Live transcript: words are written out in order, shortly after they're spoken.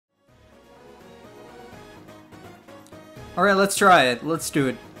Alright, let's try it. Let's do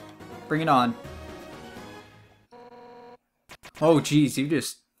it. Bring it on. Oh, geez, you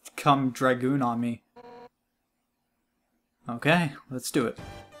just come Dragoon on me. Okay, let's do it.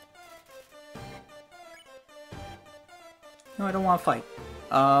 No, I don't want to fight.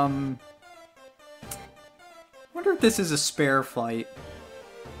 Wonder if this is a spare fight.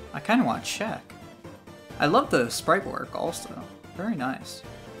 I kind of want to check. I love the sprite work also. Very nice.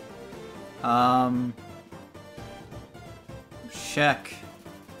 Check.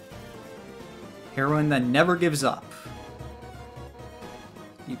 Heroine that never gives up.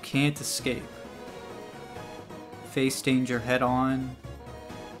 You can't escape. Face danger head on.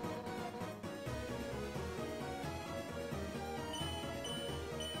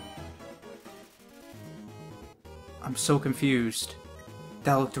 I'm so confused.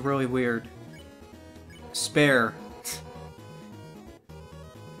 That looked really weird. Spare.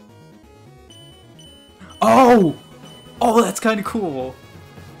 Oh! Oh, that's kind of cool.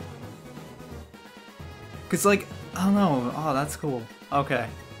 Cause like, I don't know. Oh, that's cool. Okay.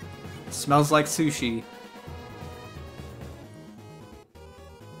 Smells like sushi.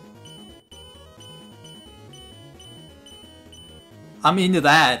 I'm into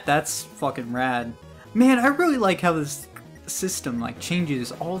that. That's fucking rad. Man, I really like how this system like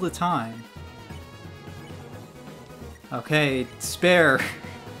changes all the time. Okay, spare.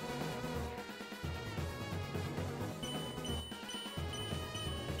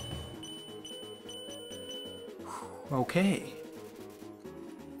 Okay.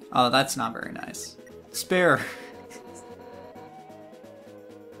 Oh, that's not very nice. Spare.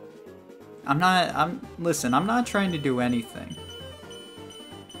 Listen, I'm not trying to do anything.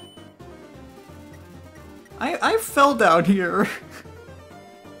 I fell down here.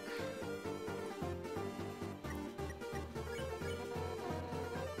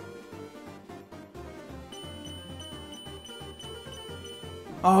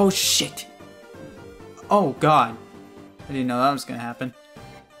 Oh shit. Oh god. I didn't know that was gonna happen.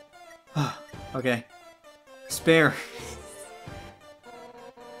 Okay. Spare.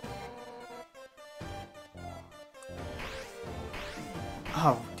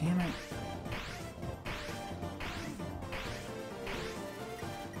 Oh, damn it.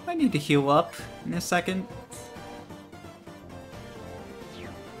 I need to heal up in a second.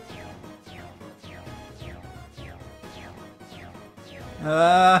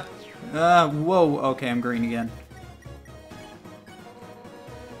 Whoa. Okay, I'm green again.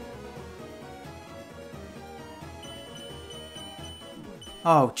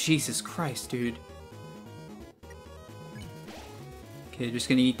 Oh, Jesus Christ, dude. Okay, just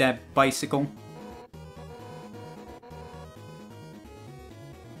gonna eat that bicycle.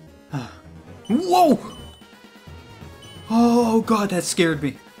 Whoa! Oh god, that scared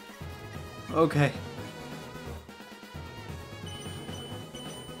me. Okay.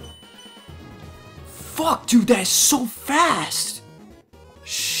 Fuck, dude, that's so fast!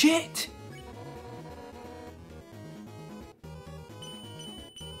 Shit!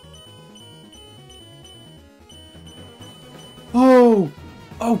 Oh!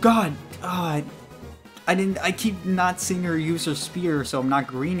 Oh god! I keep not seeing her use her spear, so I'm not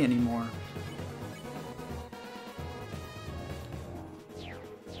green anymore.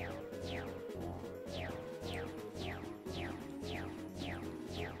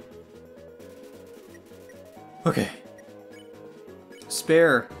 Okay.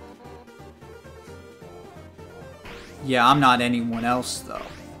 Spare. Yeah, I'm not anyone else, though.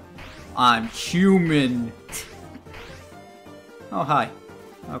 I'm human. Oh, hi.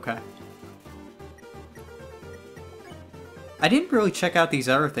 Okay. I didn't really check out these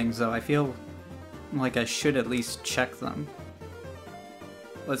other things, though. I feel like I should at least check them.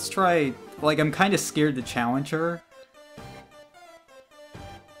 Let's try... Like, I'm kind of scared to challenge her.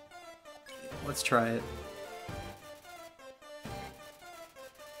 Let's try it.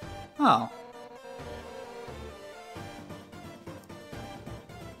 Oh.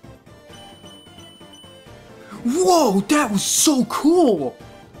 Whoa, that was so cool!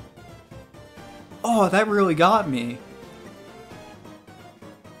 Oh, that really got me.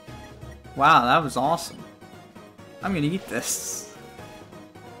 Wow, that was awesome. I'm gonna eat this.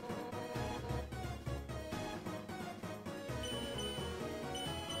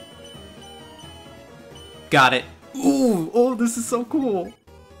 Got it. Ooh, oh, this is so cool.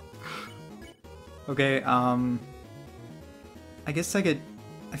 Okay, I guess I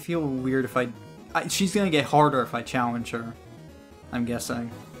feel weird if she's gonna get harder if I challenge her. I'm guessing.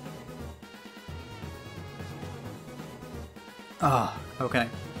 Ah, okay.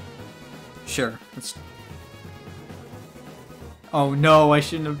 Sure, let's... Oh no, I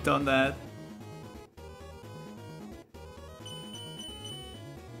shouldn't have done that.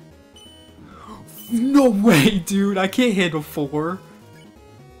 No way, dude! I can't handle 4.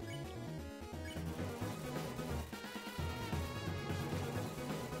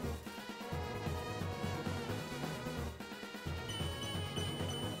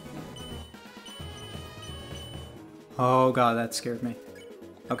 Oh god, that scared me.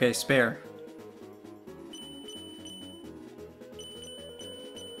 Okay, spare.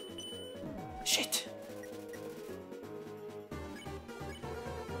 Shit.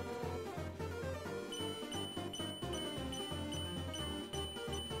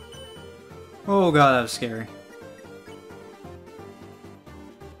 Oh god, that was scary.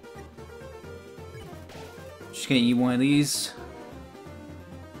 Just gonna eat one of these.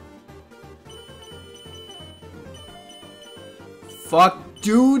 Fuck,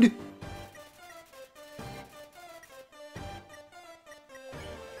 dude!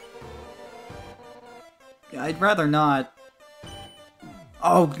 I'd rather not.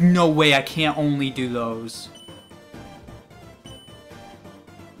 Oh, no way, I can't only do those.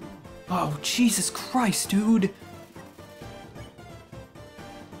 Oh, Jesus Christ, dude!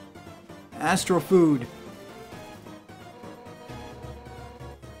 Astro food.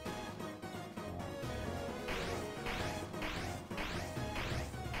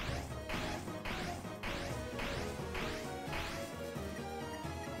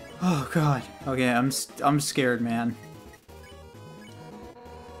 Oh god. Okay, I'm scared, man.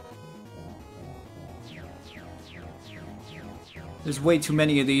 There's way too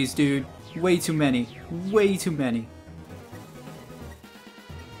many of these, dude. Way too many. Way too many.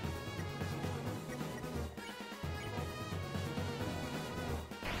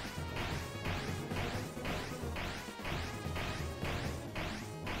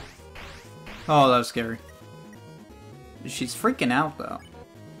 Oh, that was scary. She's freaking out, though.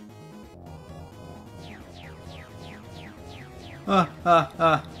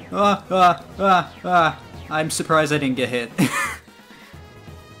 I'm surprised I didn't get hit.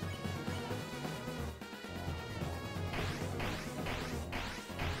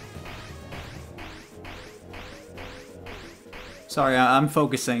 Sorry, I'm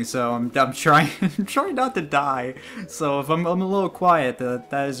focusing, so I'm trying I'm trying not to die. So if I'm a little quiet,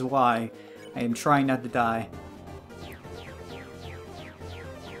 that is why. I am trying not to die.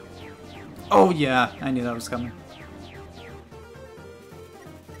 Oh yeah, I knew that was coming.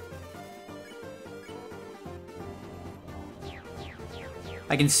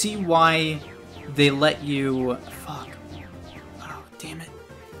 I can see why they let you... Fuck. Oh, damn it.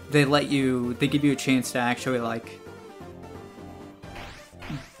 They give you a chance to actually, like,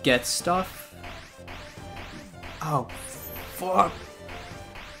 get stuff. Oh, fuck.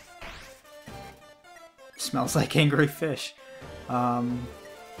 Smells like angry fish. I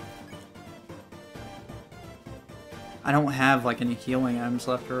don't have, like, any healing items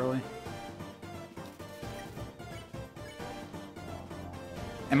left, really.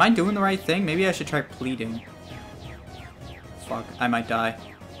 Am I doing the right thing? Maybe I should try pleading. Fuck, I might die.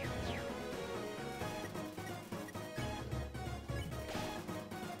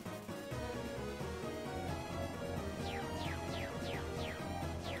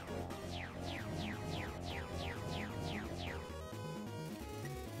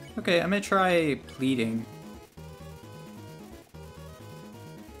 Okay, I'm gonna try pleading.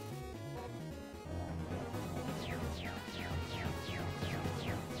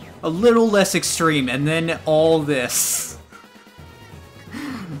 A little less extreme, and then all this.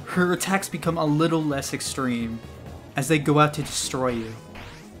 Her attacks become a little less extreme as they go out to destroy you.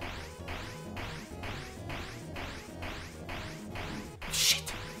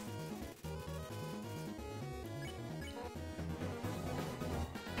 Shit.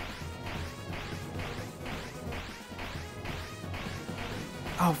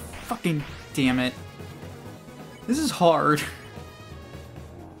 Oh, fucking damn it. This is hard.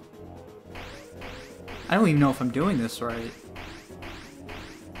 I don't even know if I'm doing this right.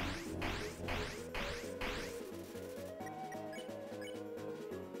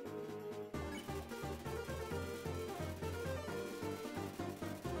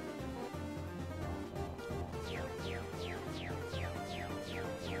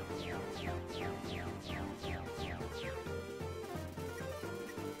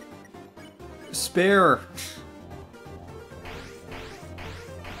 Spare.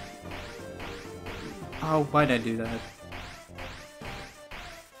 Oh, why'd I do that?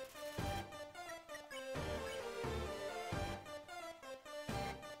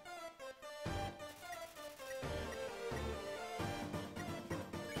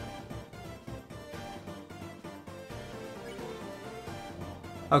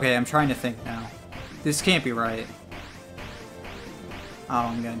 Okay, I'm trying to think now. This can't be right. Oh,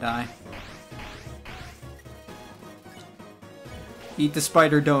 I'm gonna die. Eat the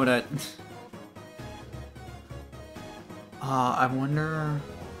spider donut. I wonder...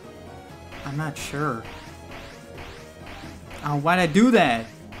 I'm not sure. Oh, why'd I do that?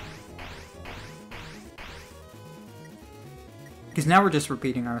 Because now we're just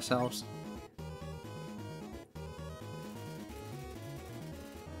repeating ourselves.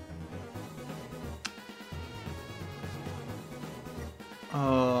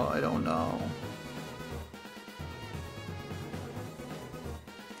 Oh, I don't know.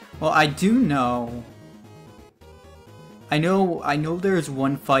 Well, I do know. I know there's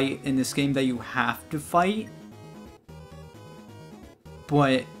one fight in this game that you have to fight.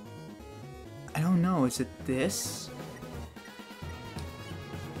 But I don't know, is it this?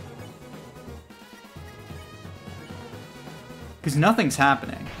 Because nothing's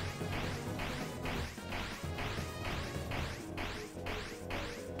happening.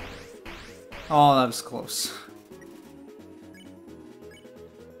 Oh, that was close.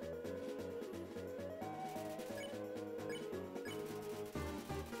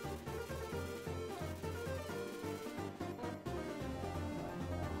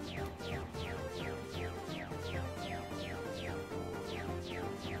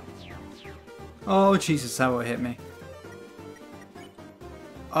 Oh, Jesus, that would hit me.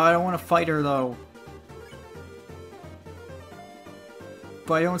 Oh, I don't want to fight her, though.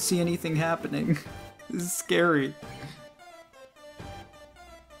 But I don't see anything happening. This is scary.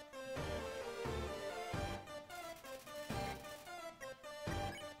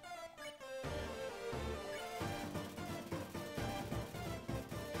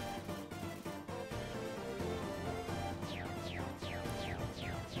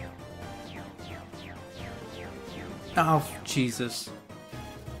 Oh, Jesus.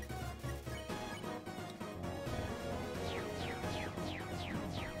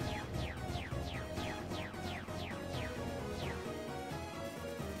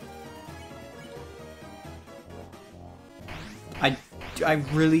 I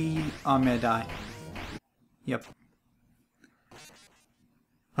really... I'm gonna die. Yep.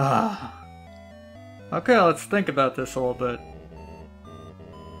 Ah. Okay, let's think about this a little bit.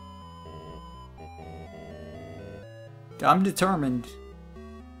 I'm determined.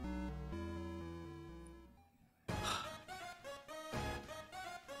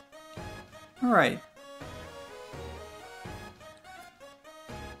 Alright.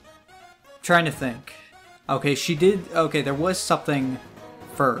 Trying to think. Okay, she did... Okay, there was something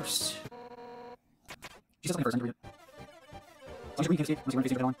first. She said something first, I never read it. As long as you're facing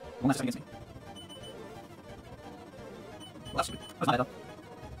the other one, one last second against me. Well, that's stupid. That was not bad, though.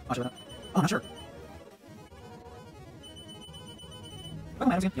 I'll show that. Oh, not sure. Oh,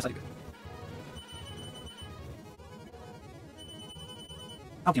 my items again? Yes, I do.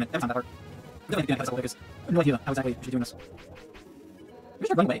 Oh, damn it. That was not that hard. I'm definitely gonna cut this a little bit, because I have no idea how exactly I should be doing this. Maybe I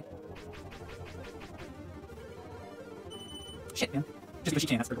should run away. Shit, man. Just because she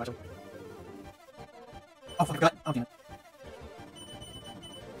can, that's pretty actually. Oh, fuck, I forgot. Oh, damn it.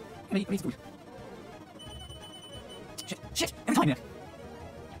 I need food. Shit! Every time, man.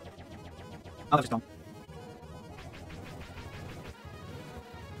 Oh, that was just dumb.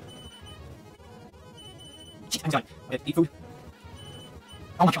 Shit, I'm sorry. Okay, eat food.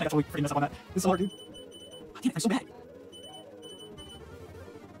 Oh my god, I totally freaking messed up on that. This is so hard, dude. Oh, damn it, I'm so bad.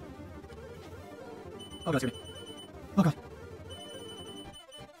 Oh god, screw me. Oh god.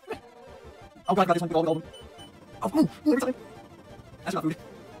 Oh god, this one, all of them. Oh, every time. That's not food.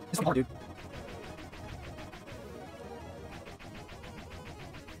 This is hard, dude.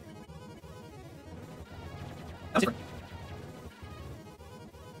 That was different.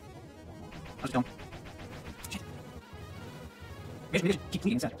 That was dumb. Shit. Maybe I should keep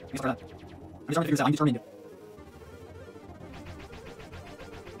bleeding instead. Maybe I'll try that. I'm just trying to figure this out. I'm determined.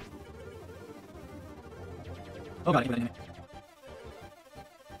 Oh god, I can't do that anyway.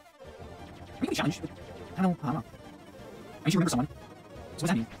 Are we getting challenged? I don't know. I need to remember someone. So what does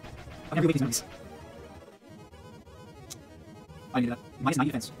that mean? I'll never relate these memories. I need that. Minus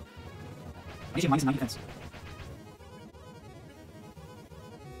 90 defense. I need to have minus 90 defense.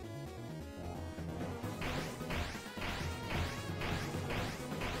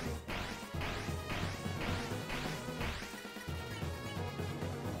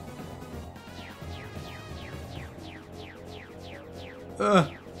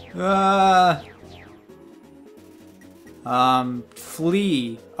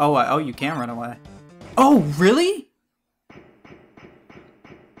 Flee. Oh, you can run away. Oh, really?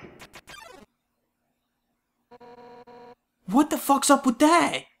 What the fuck's up with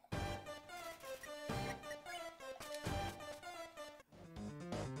that?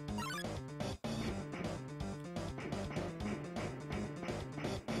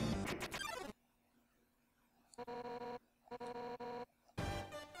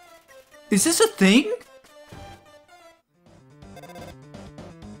 Is this a thing?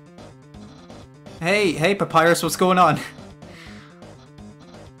 Hey, Papyrus, what's going on?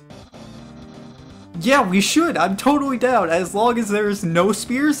 Yeah, we should. I'm totally down. As long as there's no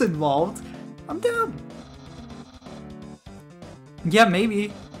spears involved, I'm down. Yeah,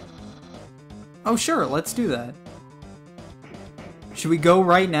 maybe. Oh, sure, let's do that. Should we go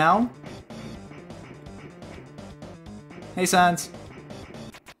right now? Hey, Sans.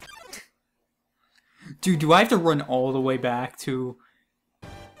 Dude, do I have to run all the way back to...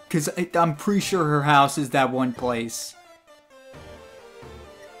 Because I'm pretty sure her house is that one place.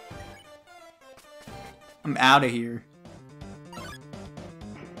 I'm out of here.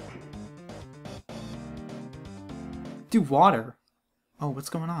 Dude, water. Oh, what's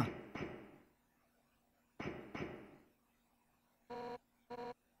going on?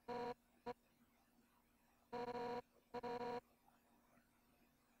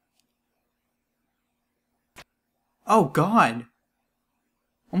 Oh, God.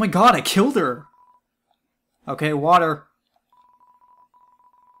 Oh my God, I killed her. Okay, water.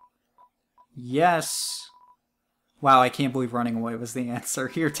 Yes. Wow, I can't believe running away was the answer.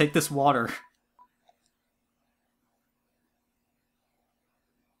 Here, take this water.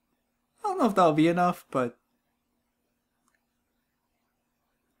 I don't know if that'll be enough, but...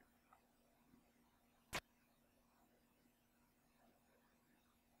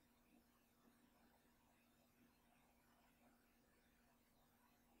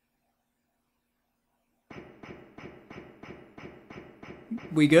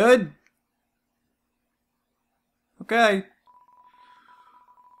 We good? Okay.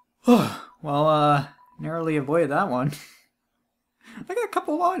 Well, narrowly avoided that one. I got a cup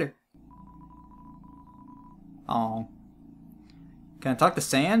of water. Oh. Can I talk to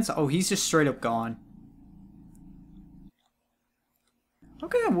Sans? Oh, he's just straight up gone.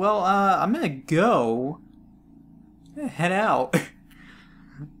 Okay, well, I'm gonna go. I'm gonna head out. That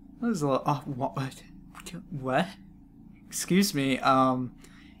was a little... Oh, what? What? Excuse me,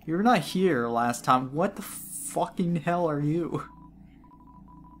 you were not here last time. What the fucking hell are you?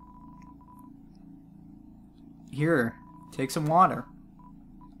 Here, take some water.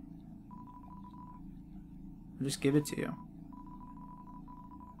 I'll just give it to you.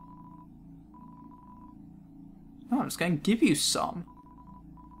 No, I'm just gonna give you some.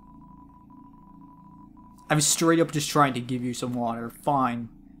 I was straight up just trying to give you some water. Fine.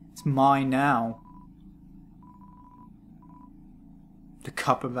 It's mine now. The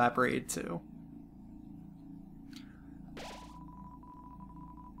cup evaporated too.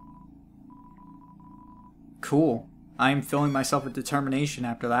 Cool. I am filling myself with determination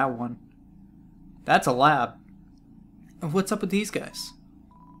after that one. That's a lab. What's up with these guys?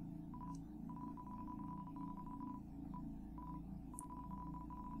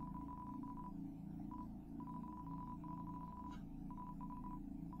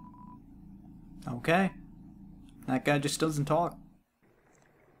 Okay. That guy just doesn't talk.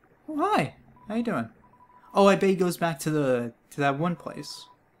 Oh, hi. How you doing? Oh, I bet he goes back to that one place.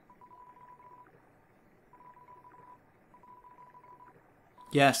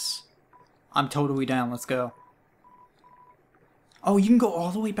 Yes. I'm totally down. Let's go. Oh, you can go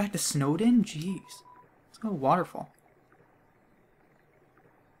all the way back to Snowden? Jeez. Let's go to Waterfall.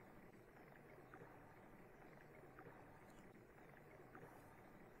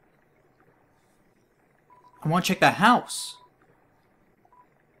 I want to check that house.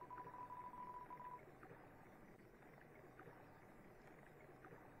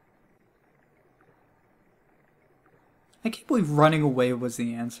 I can't believe running away was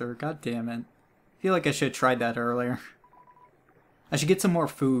the answer. God damn it. I feel like I should have tried that earlier. I should get some more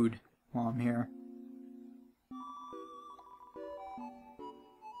food while I'm here.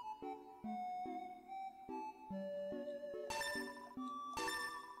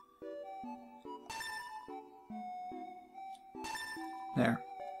 There.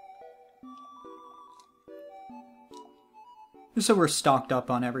 Just so we're stocked up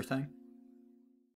on everything.